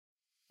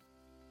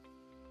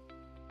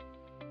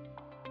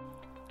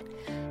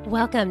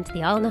Welcome to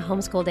the All in the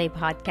Homeschool Day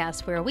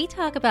podcast, where we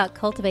talk about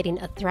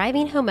cultivating a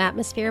thriving home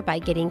atmosphere by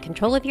getting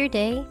control of your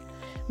day,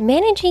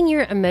 managing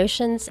your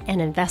emotions,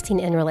 and investing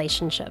in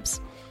relationships.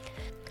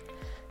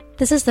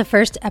 This is the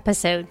first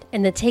episode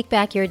in the Take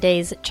Back Your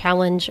Days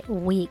Challenge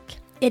week.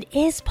 It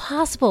is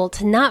possible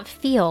to not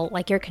feel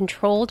like you're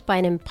controlled by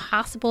an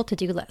impossible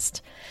to-do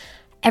list.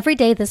 Every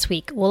day this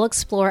week, we'll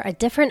explore a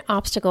different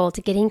obstacle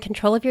to getting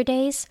control of your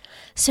days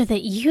so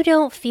that you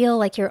don't feel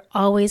like you're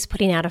always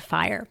putting out a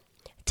fire.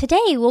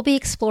 Today, we'll be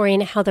exploring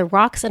how the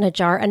rocks in a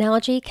jar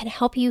analogy can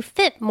help you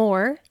fit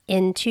more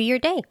into your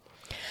day.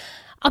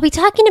 I'll be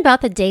talking about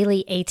the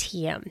daily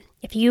ATM.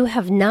 If you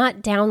have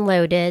not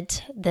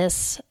downloaded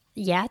this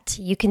yet,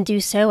 you can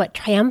do so at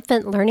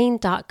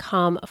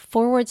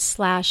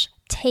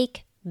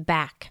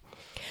triumphantlearning.com/takeback.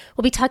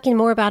 We'll be talking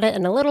more about it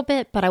in a little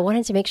bit, but I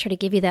wanted to make sure to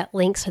give you that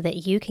link so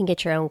that you can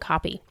get your own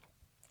copy.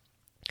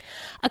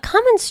 A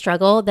common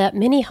struggle that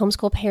many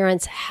homeschool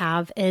parents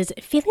have is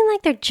feeling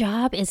like their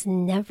job is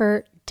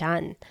never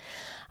done.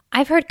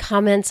 I've heard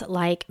comments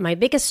like, "My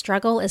biggest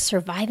struggle is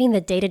surviving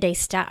the day-to-day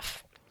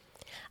stuff.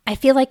 I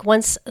feel like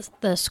once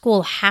the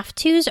school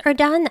have-tos are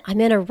done,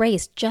 I'm in a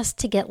race just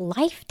to get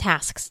life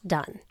tasks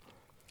done.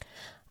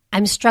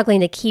 I'm struggling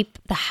to keep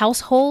the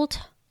household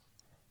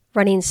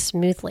running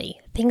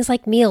smoothly. Things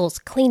like meals,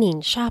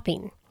 cleaning,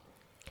 shopping.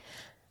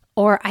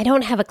 Or I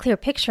don't have a clear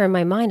picture in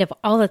my mind of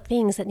all the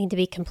things that need to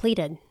be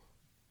completed."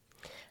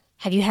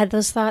 Have you had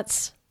those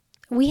thoughts?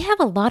 We have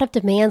a lot of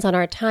demands on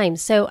our time,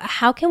 so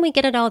how can we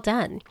get it all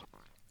done?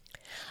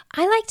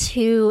 I like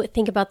to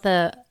think about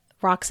the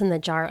rocks in the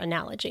jar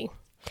analogy.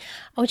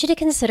 I want you to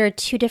consider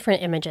two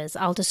different images.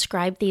 I'll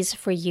describe these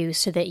for you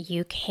so that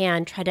you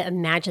can try to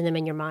imagine them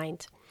in your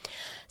mind.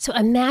 So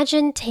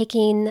imagine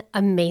taking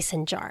a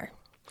mason jar,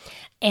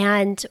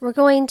 and we're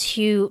going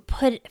to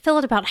fill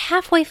it about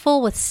halfway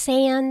full with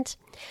sand.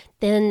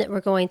 Then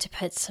we're going to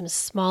put some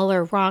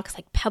smaller rocks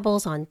like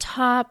pebbles on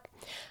top.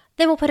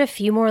 Then we'll put a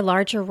few more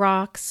larger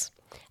rocks.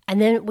 And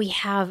then we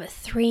have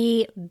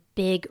 3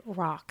 big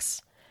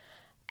rocks.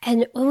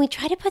 And when we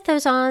try to put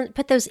those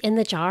in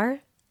the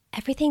jar,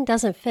 everything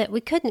doesn't fit. We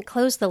couldn't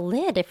close the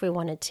lid if we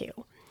wanted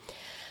to.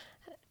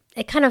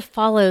 It kind of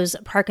follows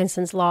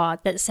Parkinson's law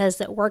that says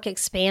that work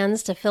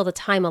expands to fill the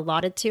time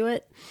allotted to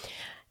it.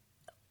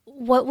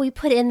 What we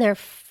put in there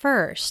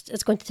first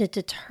is going to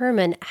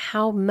determine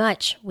how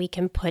much we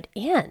can put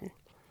in.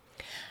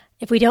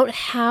 If we don't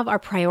have our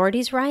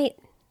priorities right,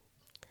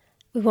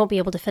 we won't be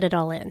able to fit it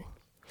all in.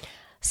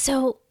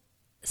 So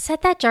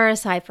set that jar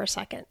aside for a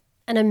second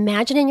and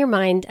imagine in your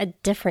mind a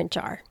different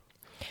jar.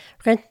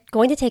 We're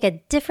going to take a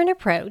different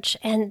approach,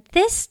 and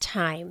this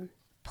time,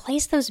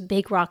 place those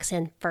big rocks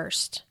in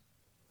first.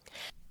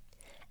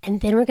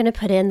 And then we're going to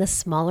put in the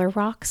smaller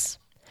rocks.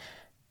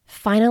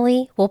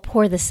 Finally, we'll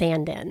pour the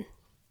sand in.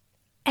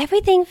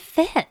 Everything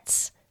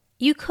fits.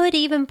 You could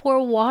even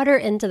pour water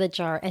into the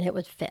jar and it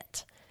would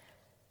fit.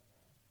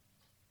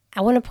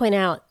 I want to point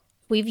out,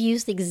 we've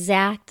used the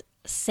exact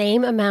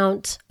same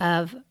amount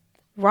of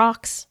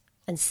rocks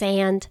and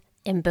sand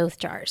in both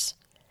jars.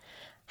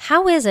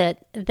 How is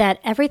it that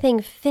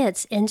everything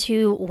fits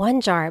into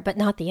one jar but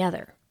not the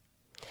other?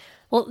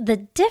 Well, the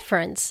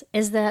difference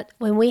is that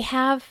when we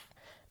have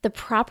the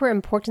proper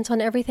importance on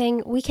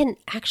everything, we can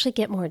actually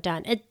get more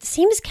done. It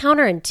seems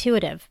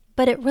counterintuitive,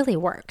 but it really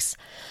works.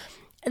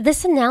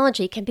 This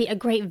analogy can be a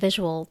great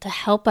visual to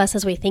help us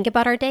as we think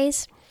about our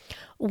days.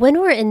 When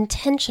we're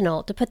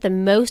intentional to put the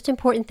most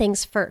important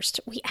things first,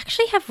 we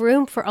actually have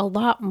room for a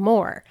lot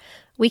more.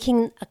 We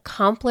can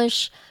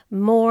accomplish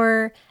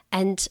more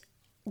and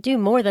do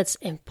more that's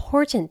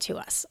important to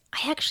us.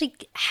 I actually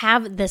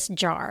have this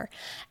jar,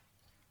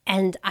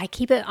 and I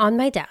keep it on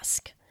my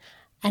desk.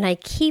 And I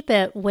keep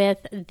it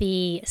with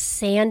the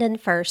sand in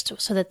first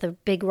so that the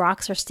big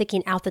rocks are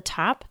sticking out the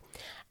top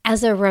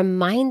as a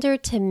reminder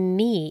to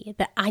me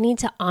that I need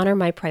to honor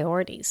my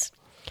priorities.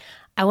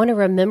 I want to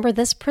remember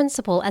this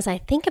principle as I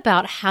think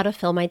about how to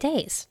fill my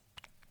days.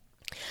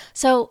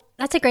 So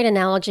that's a great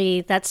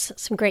analogy. That's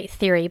some great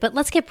theory, but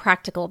let's get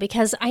practical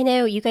because I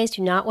know you guys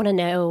do not want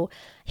to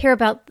hear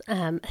about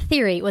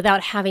theory without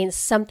having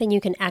something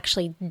you can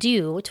actually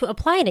do to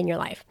apply it in your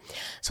life.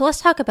 So let's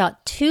talk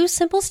about 2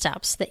 simple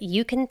steps that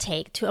you can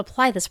take to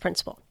apply this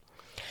principle.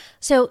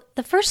 So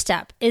the first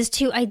step is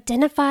to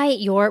identify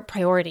your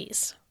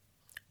priorities.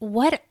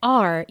 What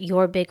are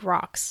your big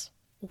rocks?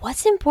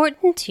 What's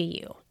important to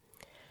you?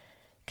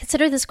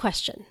 Consider this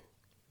question.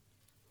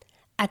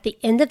 At the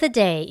end of the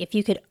day, if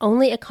you could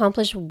only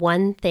accomplish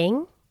one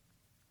thing,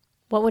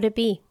 what would it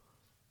be?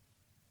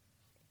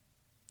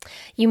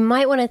 You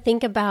might want to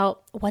think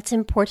about what's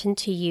important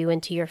to you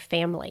and to your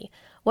family,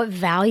 what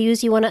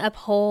values you want to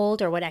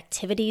uphold or what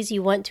activities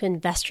you want to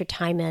invest your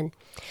time in.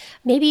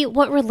 Maybe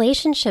what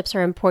relationships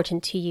are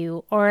important to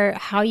you or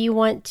how you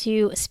want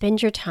to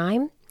spend your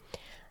time.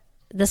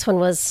 This one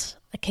was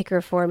a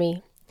kicker for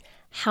me.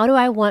 How do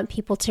I want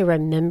people to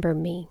remember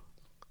me?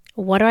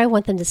 What do I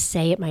want them to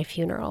say at my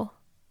funeral?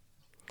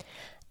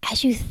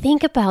 As you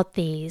think about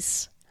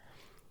these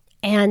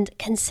and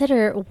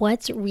consider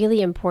what's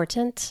really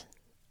important,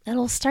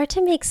 it'll start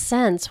to make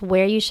sense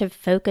where you should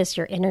focus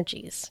your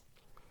energies.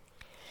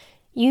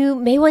 You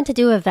may want to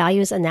do a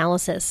values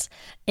analysis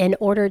in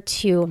order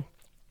to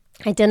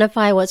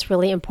identify what's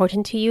really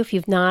important to you. If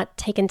you've not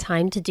taken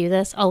time to do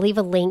this, I'll leave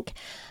a link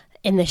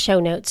in the show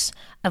notes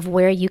of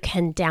where you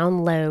can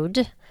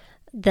download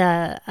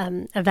the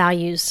a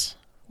values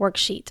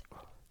worksheet.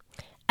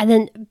 And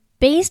then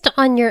based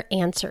on your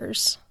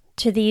answers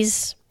to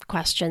these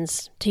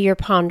questions, to your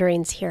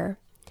ponderings here,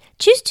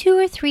 choose 2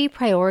 or 3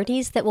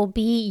 priorities that will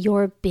be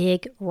your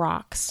big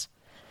rocks.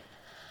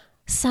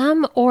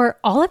 Some or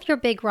all of your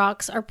big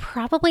rocks are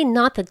probably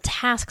not the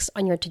tasks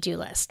on your to-do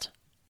list,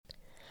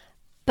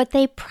 but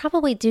they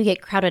probably do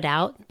get crowded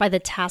out by the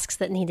tasks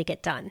that need to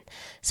get done.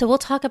 So we'll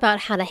talk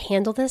about how to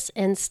handle this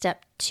in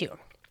step 2.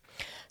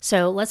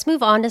 So let's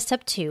move on to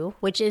step 2,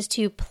 which is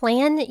to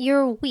plan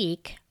your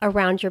week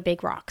around your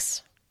big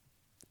rocks.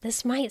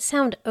 This might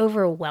sound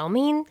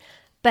overwhelming,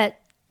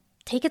 but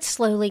take it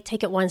slowly,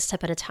 take it one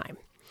step at a time.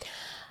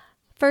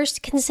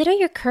 First, consider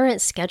your current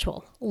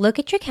schedule. Look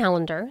at your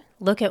calendar.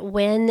 Look at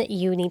when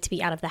you need to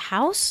be out of the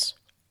house,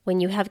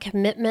 when you have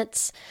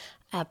commitments,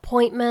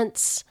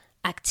 appointments,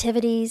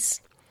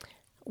 activities.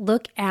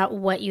 Look at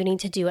what you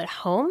need to do at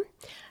home,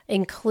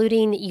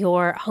 including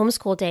your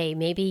homeschool day.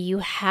 Maybe you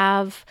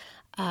have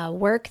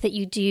work that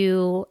you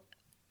do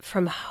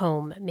from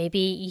home. Maybe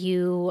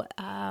you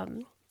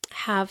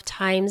have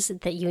times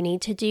that you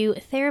need to do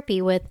therapy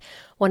with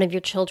one of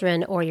your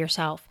children or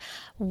yourself.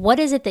 What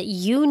is it that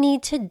you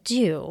need to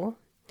do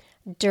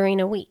during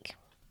a week?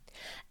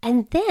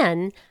 And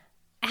then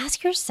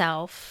ask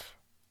yourself,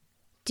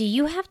 do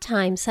you have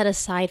time set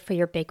aside for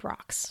your big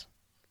rocks?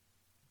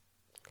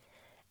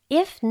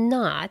 If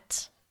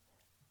not,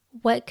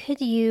 what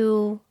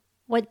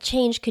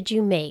change could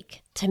you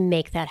make to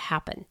make that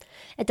happen?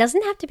 It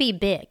doesn't have to be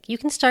big. You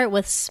can start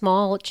with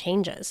small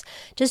changes.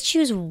 Just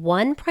choose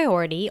one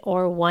priority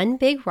or one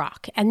big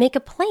rock and make a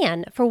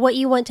plan for what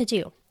you want to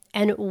do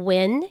and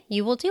when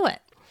you will do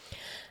it.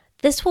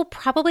 This will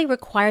probably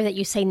require that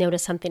you say no to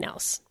something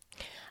else.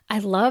 I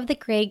love that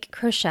Greg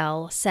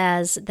Kroschel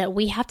says that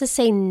we have to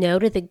say no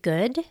to the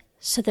good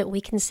so that we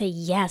can say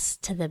yes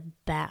to the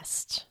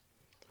best.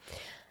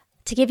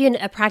 To give you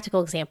a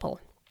practical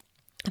example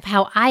of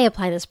how I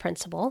apply this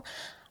principle,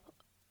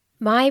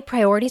 my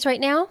priorities right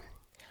now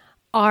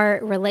are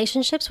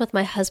relationships with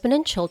my husband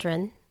and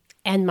children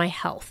and my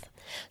health.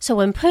 So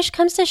when push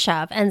comes to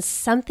shove and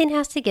something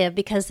has to give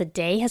because the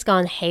day has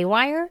gone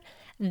haywire,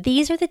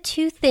 these are the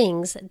 2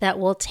 things that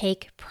will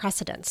take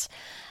precedence.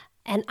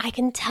 And I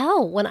can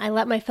tell when I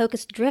let my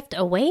focus drift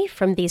away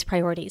from these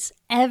priorities,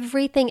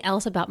 everything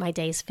else about my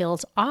days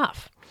feels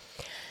off.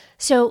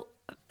 So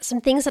some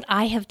things that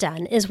I have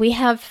done is we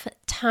have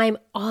time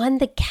on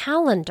the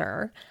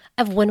calendar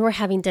of when we're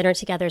having dinner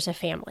together as a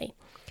family.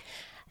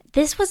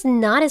 This was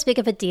not as big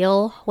of a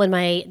deal when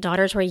my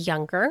daughters were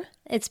younger.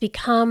 It's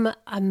become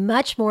a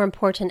much more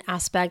important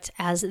aspect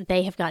as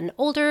they have gotten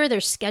older. They're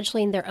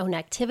scheduling their own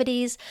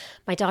activities.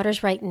 My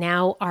daughters right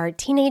now are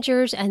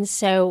teenagers,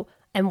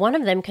 and one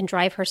of them can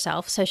drive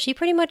herself, so she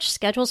pretty much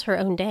schedules her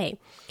own day.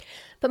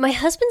 But my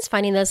husband's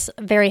finding this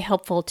very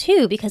helpful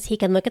too, because he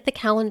can look at the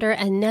calendar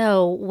and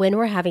know when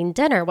we're having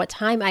dinner, what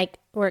time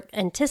we're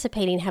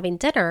anticipating having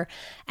dinner,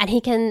 and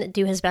he can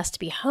do his best to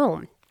be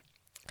home.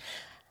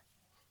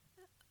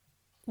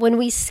 When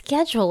we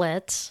schedule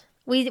it,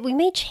 we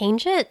may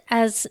change it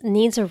as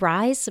needs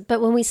arise, but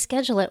when we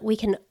schedule it, we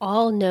can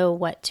all know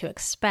what to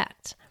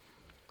expect.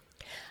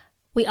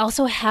 We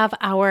also have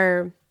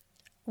our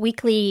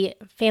weekly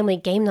family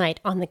game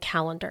night on the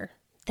calendar.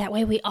 That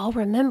way we all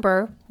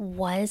remember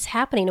what is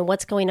happening and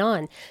what's going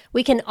on.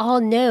 We can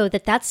all know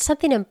that that's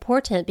something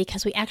important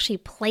because we actually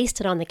placed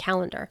it on the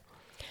calendar.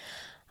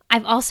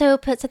 I've also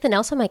put something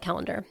else on my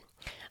calendar.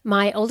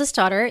 My oldest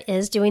daughter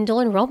is doing dual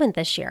enrollment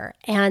this year,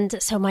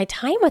 and so my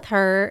time with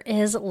her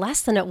is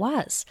less than it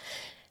was.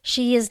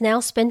 She is now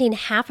spending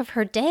half of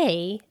her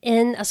day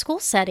in a school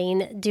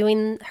setting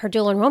doing her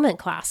dual enrollment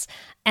class,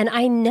 and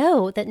I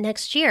know that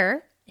next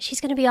year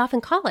she's going to be off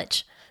in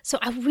college. So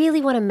I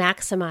really want to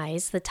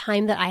maximize the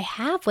time that I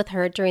have with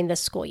her during this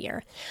school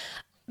year.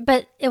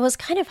 But it was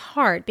kind of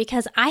hard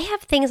because I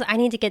have things I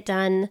need to get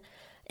done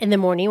in the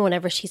morning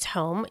whenever she's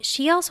home.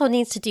 She also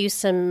needs to do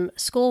some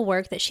school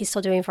work that she's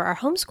still doing for our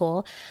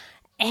homeschool.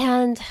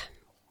 And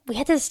we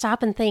had to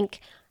stop and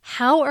think,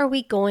 how are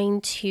we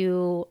going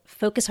to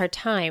focus our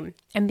time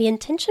and be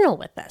intentional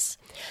with this?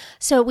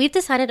 So we've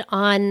decided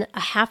on a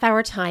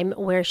half-hour time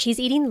where she's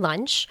eating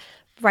lunch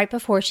right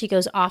before she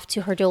goes off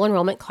to her dual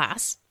enrollment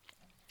class.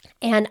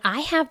 And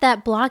I have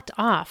that blocked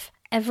off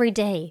every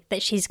day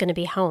that she's going to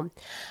be home.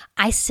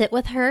 I sit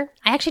with her.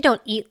 I actually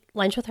don't eat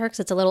lunch with her because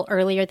it's a little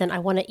earlier than I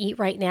want to eat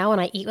right now, and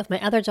I eat with my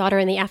other daughter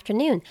in the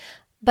afternoon.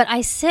 But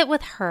I sit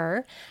with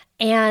her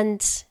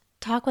and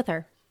talk with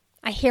her.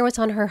 I hear what's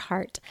on her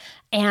heart.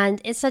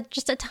 And it's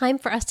just a time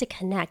for us to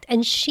connect.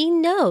 And she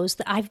knows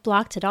that I've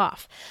blocked it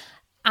off.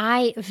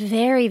 I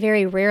very,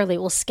 very rarely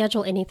will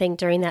schedule anything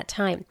during that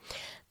time.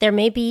 There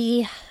may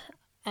be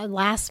a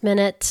last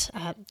minute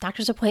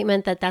doctor's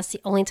appointment that's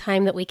the only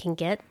time that we can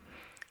get.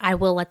 I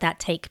will let that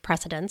take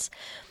precedence.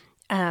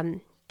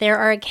 There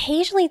are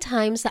occasionally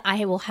times that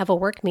I will have a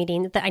work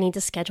meeting that I need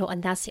to schedule,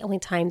 and that's the only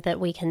time that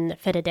we can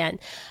fit it in.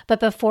 But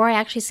before I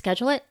actually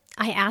schedule it,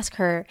 I ask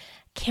her,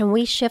 can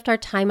we shift our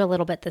time a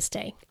little bit this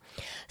day?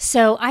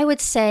 So I would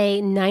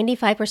say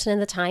 95% of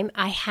the time,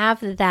 I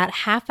have that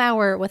half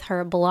hour with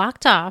her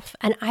blocked off,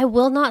 and I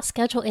will not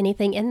schedule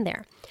anything in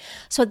there.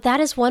 So that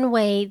is one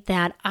way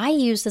that I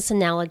use this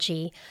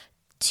analogy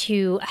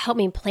to help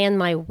me plan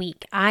my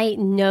week. I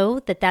know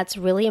that that's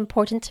really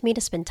important to me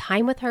to spend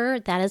time with her.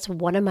 That is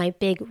one of my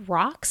big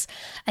rocks.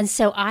 And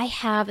so I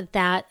have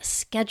that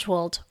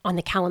scheduled on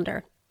the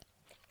calendar.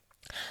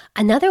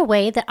 Another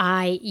way that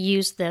I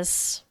use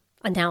this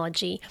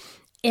analogy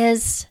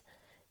is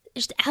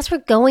just as we're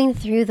going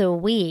through the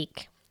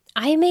week,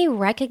 I may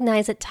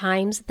recognize at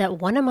times that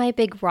one of my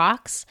big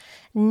rocks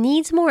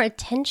needs more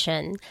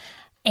attention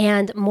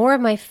and more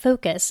of my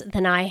focus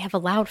than I have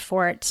allowed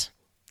for it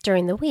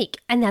during the week,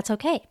 and that's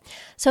okay.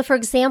 So for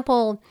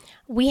example,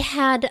 we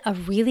had a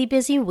really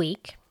busy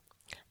week.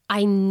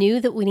 I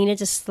knew that we needed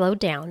to slow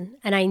down,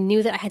 and I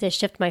knew that I had to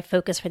shift my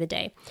focus for the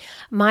day.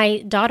 My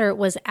daughter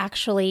was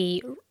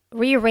actually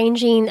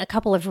rearranging a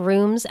couple of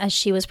rooms as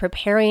she was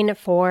preparing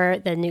for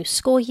the new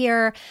school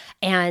year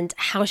and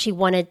how she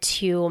wanted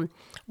to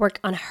work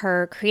on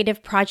her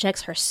creative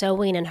projects, her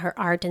sewing and her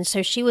art. And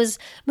so she was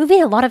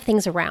moving a lot of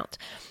things around.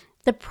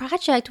 The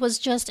project was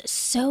just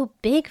so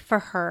big for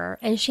her,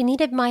 and she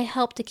needed my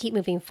help to keep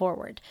moving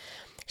forward.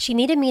 She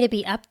needed me to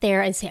be up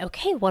there and say,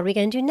 okay, what are we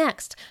going to do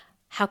next?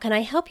 How can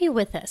I help you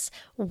with this?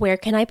 Where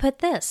can I put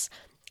this?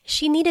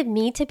 She needed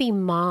me to be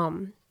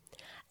mom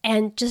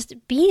and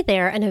just be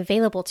there and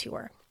available to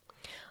her.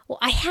 Well,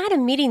 I had a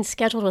meeting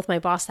scheduled with my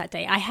boss that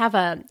day. I have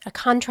a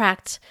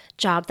contract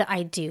job that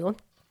I do,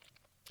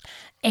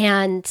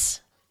 and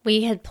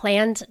we had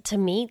planned to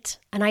meet,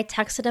 and I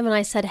texted him and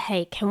I said,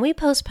 hey, can we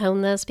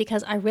postpone this?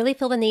 Because I really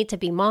feel the need to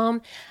be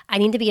mom. I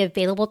need to be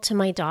available to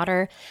my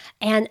daughter.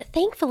 And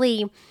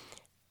thankfully,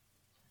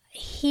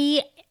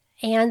 he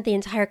and the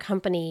entire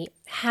company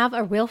have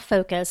a real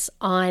focus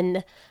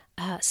on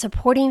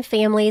supporting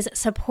families,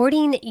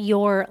 supporting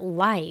your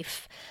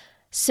life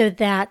so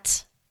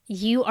that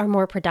you are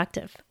more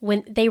productive.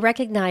 When they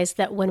recognize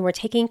that when we're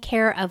taking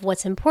care of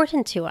what's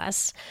important to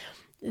us,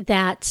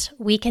 that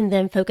we can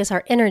then focus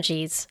our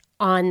energies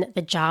on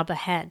the job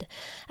ahead.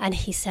 And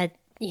he said,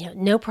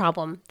 no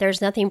problem.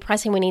 There's nothing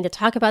pressing we need to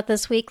talk about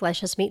this week. Let's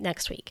just meet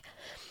next week.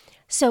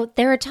 So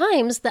there are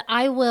times that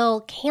I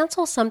will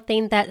cancel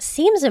something that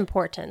seems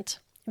important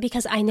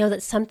because I know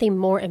that something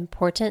more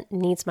important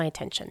needs my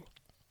attention.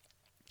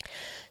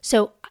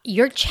 So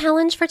your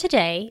challenge for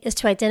today is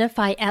to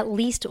identify at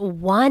least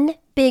one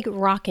big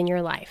rock in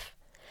your life.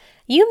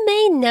 You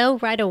may know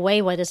right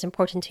away what is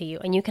important to you,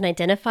 and you can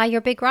identify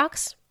your big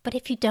rocks, but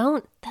if you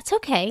don't, that's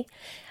okay.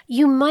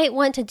 You might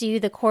want to do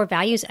the core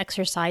values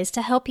exercise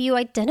to help you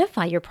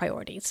identify your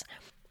priorities.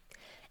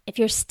 If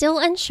you're still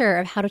unsure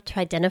of how to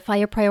identify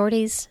your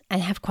priorities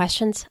and have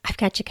questions, I've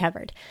got you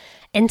covered.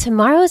 In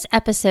tomorrow's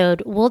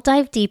episode, we'll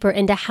dive deeper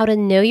into how to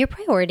know your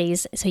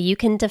priorities so you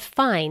can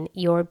define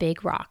your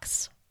big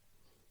rocks.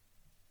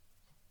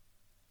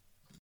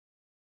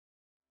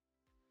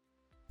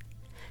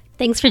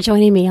 Thanks for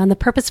joining me on the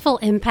Purposeful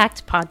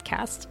Impact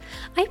podcast.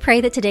 I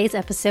pray that today's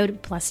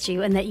episode blessed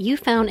you and that you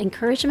found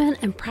encouragement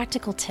and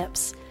practical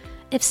tips.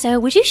 If so,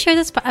 would you share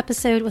this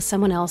episode with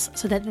someone else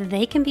so that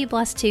they can be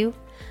blessed too?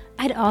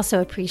 I'd also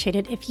appreciate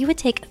it if you would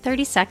take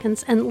 30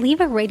 seconds and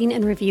leave a rating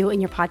and review in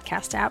your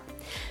podcast app.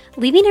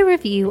 Leaving a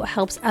review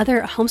helps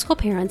other homeschool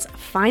parents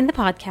find the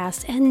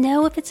podcast and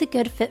know if it's a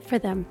good fit for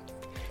them.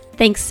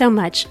 Thanks so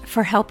much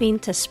for helping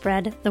to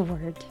spread the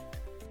word.